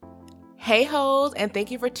Hey hoes, and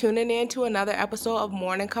thank you for tuning in to another episode of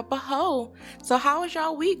Morning Cup of Ho. So how is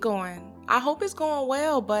y'all week going? I hope it's going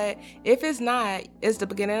well, but if it's not, it's the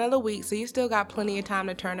beginning of the week, so you still got plenty of time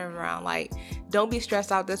to turn it around. Like, don't be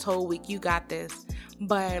stressed out this whole week. You got this.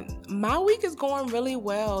 But my week is going really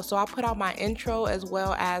well. So I put out my intro as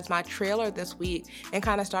well as my trailer this week and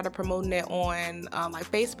kind of started promoting it on like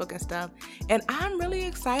Facebook and stuff. And I'm really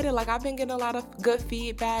excited. Like, I've been getting a lot of good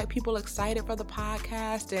feedback, people excited for the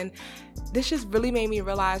podcast, and this just really made me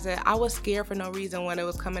realize that I was scared for no reason when it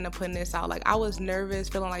was coming to putting this out. Like, I was nervous,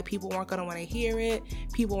 feeling like people weren't going to want to hear it.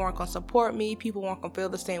 People weren't going to support me. People weren't going to feel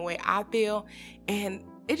the same way I feel. And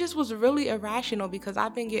it just was really irrational because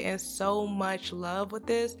I've been getting so much love with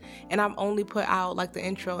this, and I've only put out like the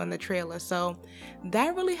intro and the trailer. So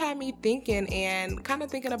that really had me thinking and kind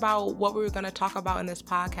of thinking about what we were going to talk about in this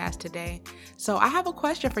podcast today. So I have a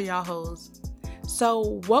question for y'all hoes.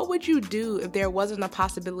 So what would you do if there wasn't a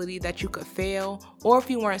possibility that you could fail, or if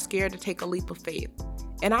you weren't scared to take a leap of faith?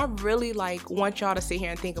 And I really want y'all to sit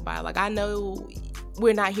here and think about it. Like, I know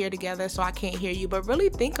we're not here together, so I can't hear you, but really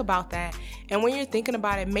think about that. And when you're thinking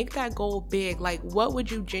about it, make that goal big. Like, what would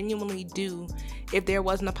you genuinely do if there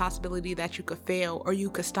wasn't a possibility that you could fail, or you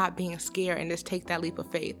could stop being scared and just take that leap of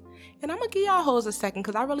faith? And I'm gonna give y'all hoes a second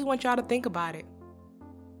because I really want y'all to think about it.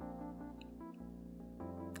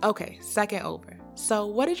 Okay, second over. So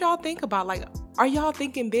what did y'all think about? Like, are y'all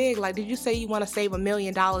thinking big? Like, did you say you want to save $1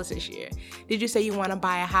 million this year? Did you say you want to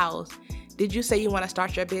buy a house? Did you say you want to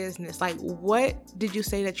start your business? Like, what did you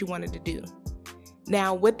say that you wanted to do?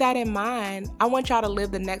 Now, with that in mind, I want y'all to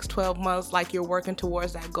live the next 12 months like you're working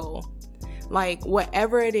towards that goal. Like,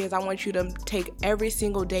 whatever it is, I want you to take every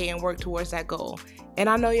single day and work towards that goal. And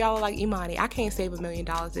I know y'all are like, Imani, I can't save $1 million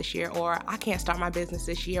this year, or I can't start my business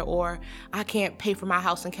this year, or I can't pay for my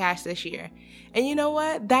house in cash this year. And you know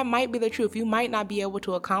what? That might be the truth. You might not be able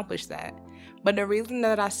to accomplish that. But the reason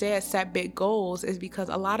that I said set big goals is because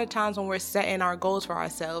a lot of times when we're setting our goals for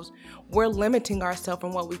ourselves, we're limiting ourselves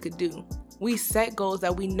from what we could do. We set goals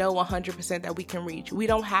that we know 100% that we can reach. We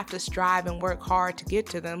don't have to strive and work hard to get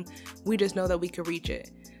to them. We just know that we can reach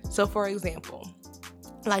it. So for example,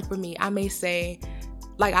 like for me, I may say,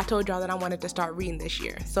 like I told y'all that I wanted to start reading this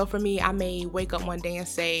year. So for me, I may wake up one day and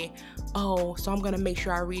say, oh, so I'm going to make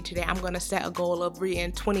sure I read today. I'm going to set a goal of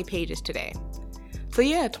reading 20 pages today. So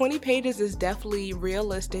yeah, 20 pages is definitely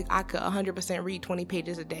realistic. I could 100% read 20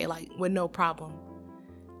 pages a day, like with no problem.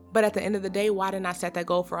 But at the end of the day, why didn't I set that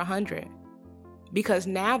goal for 100? Because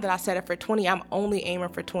now that I set it for 20, I'm only aiming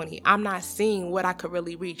for 20. I'm not seeing what I could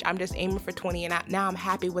really reach. I'm just aiming for 20, and now I'm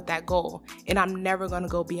happy with that goal, and I'm never going to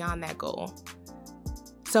go beyond that goal.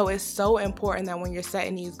 So it's so important that when you're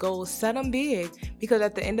setting these goals, set them big, because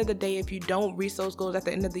at the end of the day, if you don't reach those goals at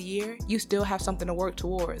the end of the year, you still have something to work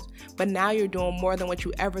towards. But now you're doing more than what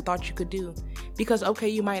you ever thought you could do. Because, okay,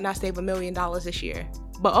 you might not save $1 million this year,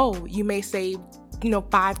 but you may save,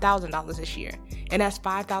 $5,000 this year. And that's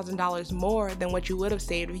 $5,000 more than what you would have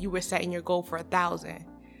saved if you were setting your goal for $1,000.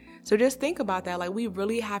 So just think about that. Like, we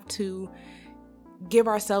really have to give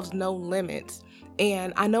ourselves no limits.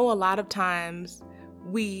 And I know a lot of times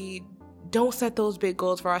we don't set those big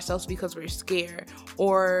goals for ourselves because we're scared,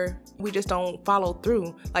 or we just don't follow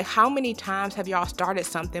through. Like, how many times have y'all started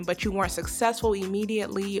something but you weren't successful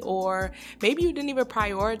immediately, or maybe you didn't even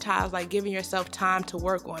prioritize like giving yourself time to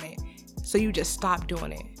work on it, so you just stopped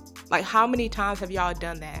doing it? Like, how many times have y'all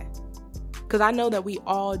done that? Because I know that we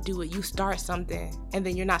all do it. You start something and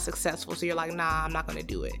then you're not successful, so you're like, nah, I'm not going to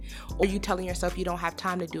do it. Or you telling yourself you don't have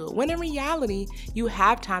time to do it, when in reality, you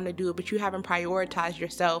have time to do it, but you haven't prioritized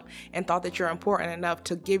yourself and thought that you're important enough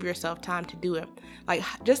to give yourself time to do it. Like,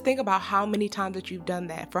 just think about how many times that you've done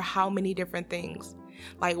that for how many different things.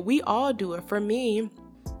 Like, we all do it. For me,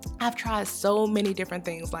 I've tried so many different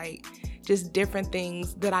things, like just different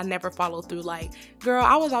things that I never followed through. Like, girl,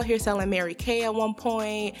 I was out here selling Mary Kay at one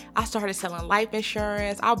point. I started selling life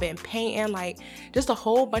insurance. I've been painting, like just a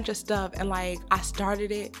whole bunch of stuff. And like, I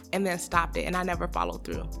started it and then stopped it, and I never followed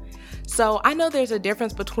through. So I know there's a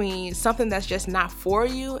difference between something that's just not for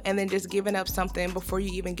you and then just giving up something before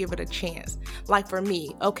you even give it a chance. Like for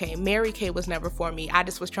me, okay, Mary Kay was never for me. I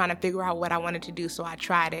just was trying to figure out what I wanted to do, so I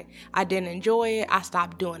tried it. I didn't enjoy it. I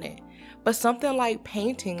stopped doing it. But something like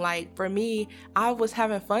painting, like for me, I was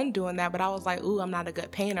having fun doing that, but I was like, ooh, I'm not a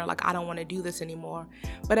good painter. Like, I don't want to do this anymore.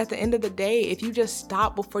 But at the end of the day, if you just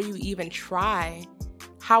stop before you even try,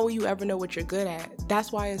 how will you ever know what you're good at?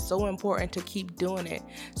 That's why it's so important to keep doing it.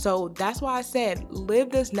 So that's why I said, live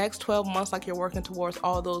this next 12 months like you're working towards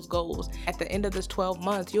all those goals. At the end of this 12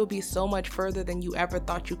 months, you'll be so much further than you ever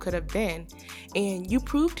thought you could have been. And you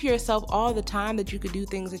prove to yourself all the time that you could do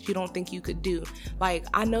things that you don't think you could do. Like,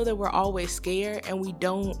 I know that we're always scared and we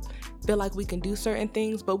don't feel like we can do certain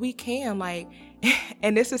things, but we can. Like,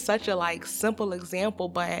 and this is such a like simple example,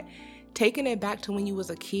 but taking it back to when you was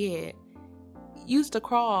a kid, you used to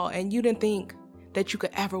crawl and you didn't think that you could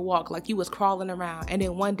ever walk. Like, you was crawling around and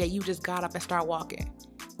then one day you just got up and started walking.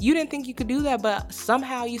 You didn't think you could do that, but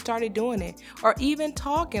somehow you started doing it. Or even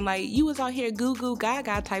talking, like you was out here goo goo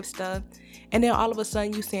gaga type stuff, and then all of a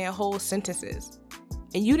sudden you saying whole sentences.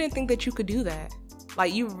 And you didn't think that you could do that.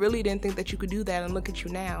 Like, you really didn't think that you could do that, and look at you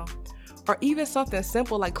now. Or even something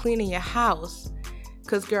simple like cleaning your house.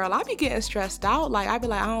 Cause girl, I be getting stressed out. Like, I be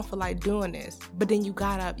like, I don't feel like doing this. But then you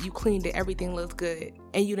got up, you cleaned it, everything looks good.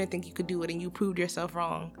 And you didn't think you could do it, and you proved yourself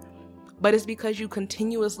wrong. But it's because you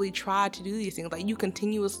continuously tried to do these things. Like, you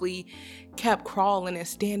continuously kept crawling and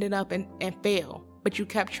standing up and fail. But you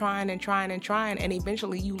kept trying and trying and trying, and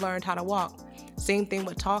eventually you learned how to walk. Same thing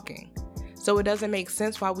with talking. So it doesn't make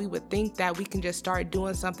sense why we would think that we can just start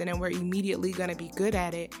doing something and we're immediately going to be good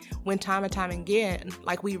at it, when time and time again,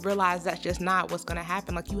 like, we realize that's just not what's going to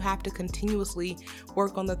happen. Like, you have to continuously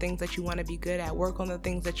work on the things that you want to be good at, work on the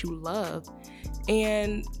things that you love.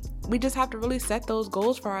 And we just have to really set those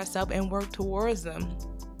goals for ourselves and work towards them.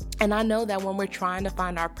 And I know that when we're trying to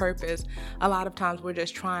find our purpose, a lot of times we're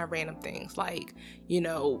just trying random things, like,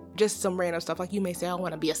 just some random stuff. Like, you may say, I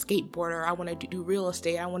want to be a skateboarder, I want to do real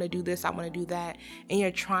estate, I want to do this, I want to do that. And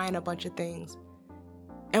you're trying a bunch of things.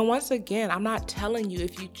 And once again, I'm not telling you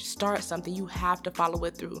if you start something, you have to follow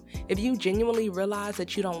it through. If you genuinely realize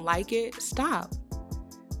that you don't like it, stop.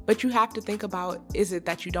 But you have to think about, is it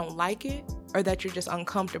that you don't like it, or that you're just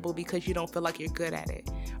uncomfortable because you don't feel like you're good at it?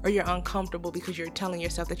 Or you're uncomfortable because you're telling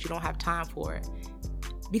yourself that you don't have time for it?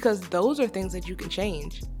 Because those are things that you can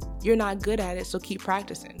change. You're not good at it, so keep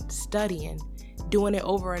practicing, studying, doing it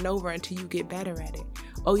over and over until you get better at it.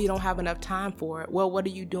 Oh, you don't have enough time for it. Well, what are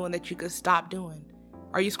you doing that you could stop doing?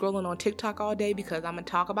 Are you scrolling on TikTok all day? Because I'm going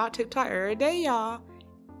to talk about TikTok every day, y'all.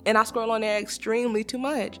 And I scroll on there extremely too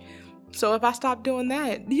much. So if I stop doing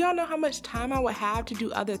that, do y'all know how much time I would have to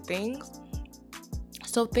do other things?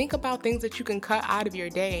 So think about things that you can cut out of your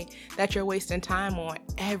day that you're wasting time on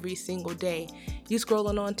every single day. You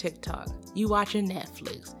scrolling on TikTok, you watching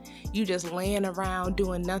Netflix, you just laying around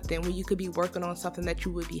doing nothing when you could be working on something that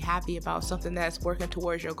you would be happy about, something that's working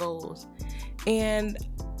towards your goals. And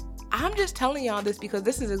I'm just telling y'all this because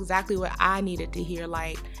this is exactly what I needed to hear.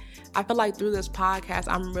 Like, I feel like through this podcast,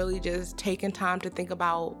 I'm really just taking time to think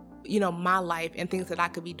about my life and things that I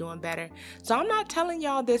could be doing better. So I'm not telling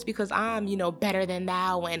y'all this because I'm, better than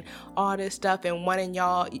thou and all this stuff and wanting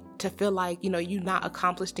y'all to feel like, you're not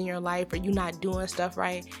accomplished in your life or you're not doing stuff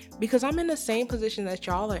right, because I'm in the same position that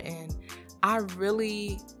y'all are in. I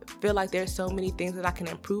really feel like there's so many things that I can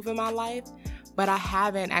improve in my life, but I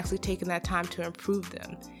haven't actually taken that time to improve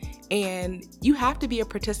them. And you have to be a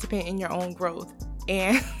participant in your own growth.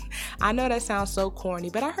 And I know that sounds so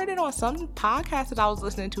corny, but I heard it on some podcast that I was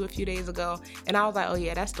listening to a few days ago, and I was like, oh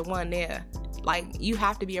yeah, that's the one there. Like, you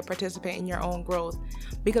have to be a participant in your own growth,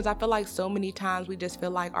 because I feel like so many times we just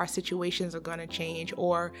feel like our situations are going to change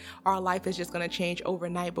or our life is just going to change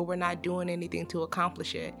overnight, but we're not doing anything to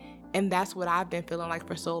accomplish it. And that's what I've been feeling like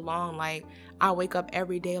for so long. Like, I wake up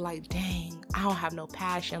every day like, dang, I don't have no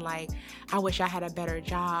passion. Like, I wish I had a better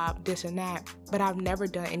job, this and that. But I've never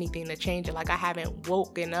done anything to change it. Like, I haven't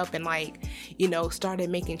woken up and started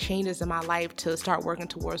making changes in my life to start working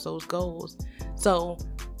towards those goals. So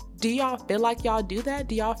do y'all feel like y'all do that?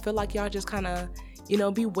 Do y'all feel like y'all just kind of,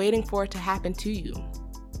 be waiting for it to happen to you?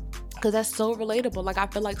 Because that's so relatable. Like, I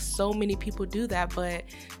feel like so many people do that, but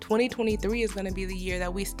 2023 is going to be the year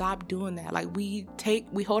that we stop doing that. Like, we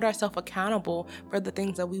hold ourselves accountable for the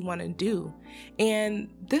things that we want to do. And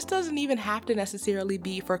this doesn't even have to necessarily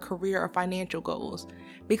be for career or financial goals,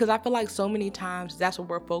 because I feel like so many times that's what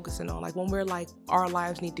we're focusing on. Like, when we're like, our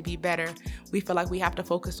lives need to be better, we feel like we have to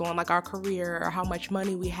focus on like our career or how much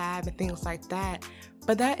money we have and things like that.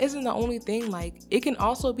 But that isn't the only thing. Like, it can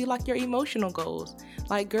also be like your emotional goals.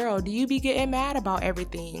 Like, girl, do you be getting mad about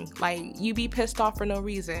everything? Like, you be pissed off for no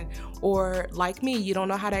reason? Or like me, you don't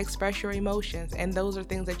know how to express your emotions, and those are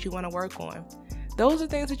things that you want to work on. Those are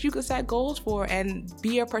things that you could set goals for and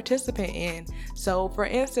be a participant in. So for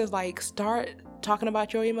instance, like, start talking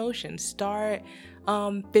about your emotions. Start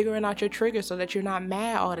figuring out your triggers so that you're not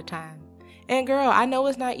mad all the time. And girl, I know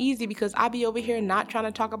it's not easy because I be over here not trying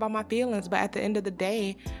to talk about my feelings, but at the end of the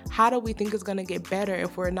day, how do we think it's going to get better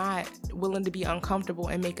if we're not willing to be uncomfortable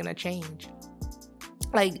and making a change?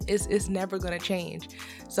 Like, it's never going to change.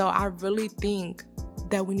 So I really think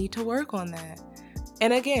that we need to work on that.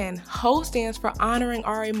 And again, HO stands for honoring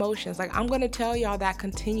our emotions. Like, I'm going to tell y'all that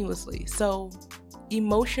continuously. So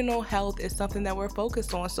emotional health is something that we're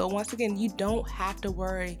focused on. So once again, you don't have to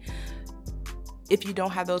worry if you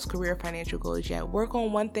don't have those career financial goals yet. Work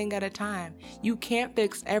on one thing at a time. You can't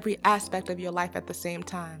fix every aspect of your life at the same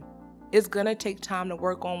time. It's going to take time to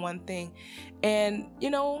work on one thing. And,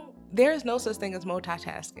 there is no such thing as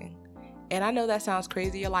multitasking. And I know that sounds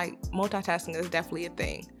crazy. You're like, multitasking is definitely a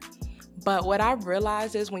thing. But what I've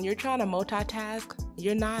realized is when you're trying to multitask,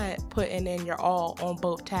 you're not putting in your all on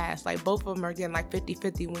both tasks. Like, both of them are getting like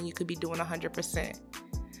 50-50 when you could be doing 100%.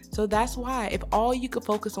 So that's why if all you could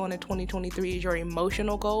focus on in 2023 is your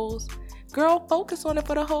emotional goals, girl, focus on it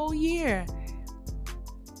for the whole year.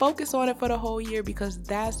 Focus on it for the whole year because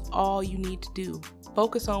that's all you need to do.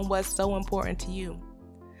 Focus on what's so important to you.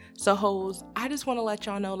 So hoes, I just want to let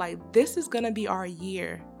y'all know, like, this is going to be our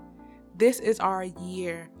year. This is our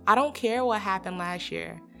year. I don't care what happened last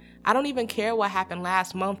year. I don't even care what happened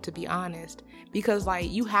last month, to be honest, because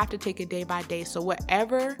like, you have to take it day by day. So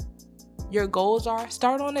whatever your goals are,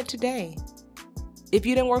 start on it today. If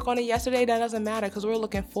you didn't work on it yesterday, that doesn't matter because we're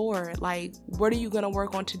looking forward. Like, what are you going to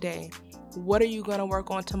work on today? What are you going to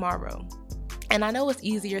work on tomorrow? And I know it's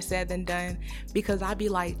easier said than done because I be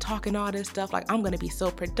like talking all this stuff like I'm going to be so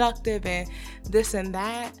productive and this and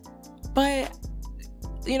that. But,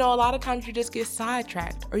 a lot of times you just get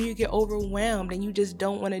sidetracked or you get overwhelmed and you just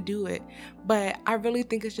don't want to do it. But I really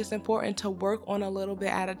think it's just important to work on a little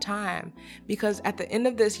bit at a time because at the end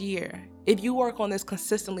of this year, if you work on this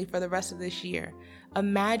consistently for the rest of this year,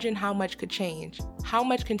 imagine how much could change. How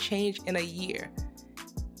much can change in a year?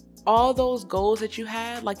 All those goals that you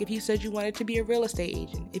had, like if you said you wanted to be a real estate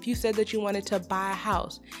agent, if you said that you wanted to buy a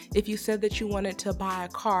house, if you said that you wanted to buy a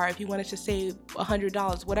car, if you wanted to save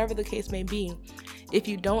 $100, whatever the case may be, if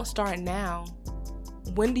you don't start now,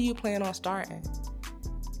 when do you plan on starting?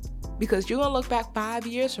 Because you're going to look back 5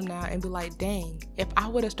 years from now and be like, dang, if I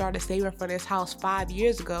would have started saving for this house 5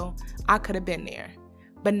 years ago, I could have been there.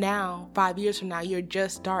 But now, 5 years from now, you're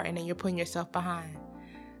just starting and you're putting yourself behind.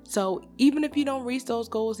 So even if you don't reach those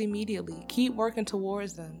goals immediately, keep working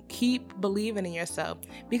towards them. Keep believing in yourself.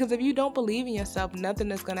 Because if you don't believe in yourself,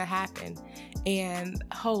 nothing is going to happen. And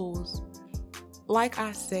hoes, like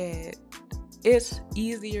I said, it's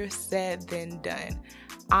easier said than done.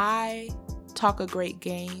 I talk a great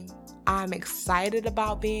game. I'm excited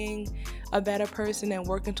about being a better person and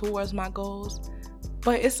working towards my goals.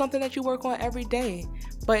 But it's something that you work on every day.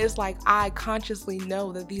 But it's like I consciously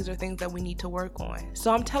know that these are things that we need to work on.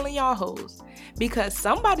 So I'm telling y'all hoes, because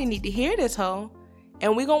somebody need to hear this hoe,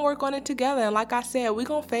 and we're going to work on it together. And like I said, we're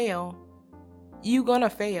going to fail. You're going to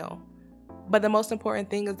fail. But the most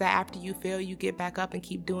important thing is that after you fail, you get back up and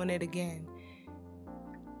keep doing it again.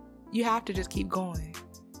 You have to just keep going.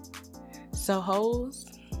 So hoes,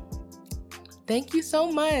 thank you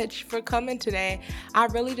so much for coming today. I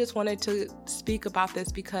really just wanted to speak about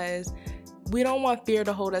this because we don't want fear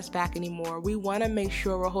to hold us back anymore. We want to make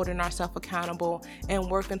sure we're holding ourselves accountable and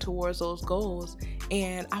working towards those goals.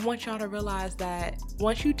 And I want y'all to realize that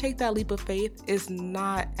once you take that leap of faith, it's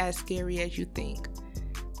not as scary as you think.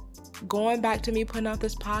 Going back to me putting out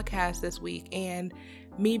this podcast this week and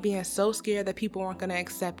me being so scared that people weren't going to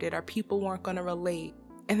accept it or people weren't going to relate.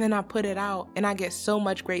 And then I put it out and I get so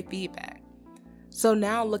much great feedback. So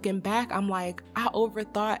now looking back, I'm like, I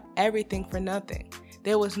overthought everything for nothing.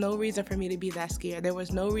 There was no reason for me to be that scared. There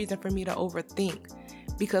was no reason for me to overthink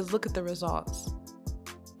because look at the results.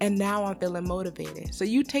 And now I'm feeling motivated. So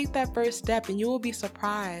you take that first step and you will be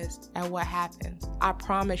surprised at what happens. I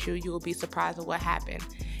promise you, you will be surprised at what happened.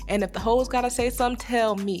 And if the hoes gotta say something,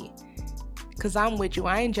 tell me. Because I'm with you.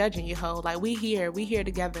 I ain't judging you, hoe. Like, we here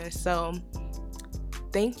together. So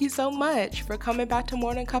thank you so much for coming back to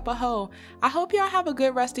Morning Cup of Hoe. I hope y'all have a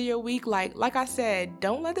good rest of your week. Like I said,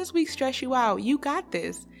 don't let this week stress you out. You got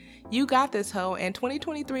this. You got this, hoe. And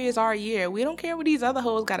 2023 is our year. We don't care what these other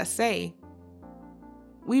hoes gotta say.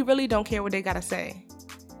 We really don't care what they gotta say.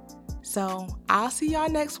 So I'll see y'all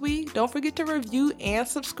next week. Don't forget to review and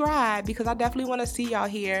subscribe because I definitely want to see y'all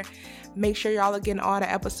here. Make sure y'all are getting all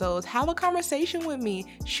the episodes. Have a conversation with me.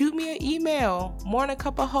 Shoot me an email,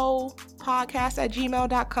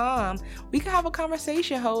 morningcupofhoepodcast@gmail.com. We can have a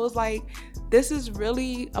conversation, hoes. Like, this is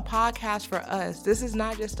really a podcast for us. This is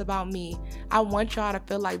not just about me. I want y'all to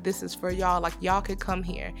feel like this is for y'all. Like, y'all could come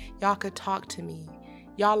here. Y'all could talk to me.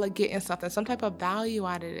 Y'all are getting something, some type of value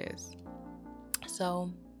out of this.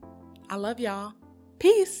 So I love y'all.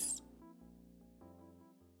 Peace.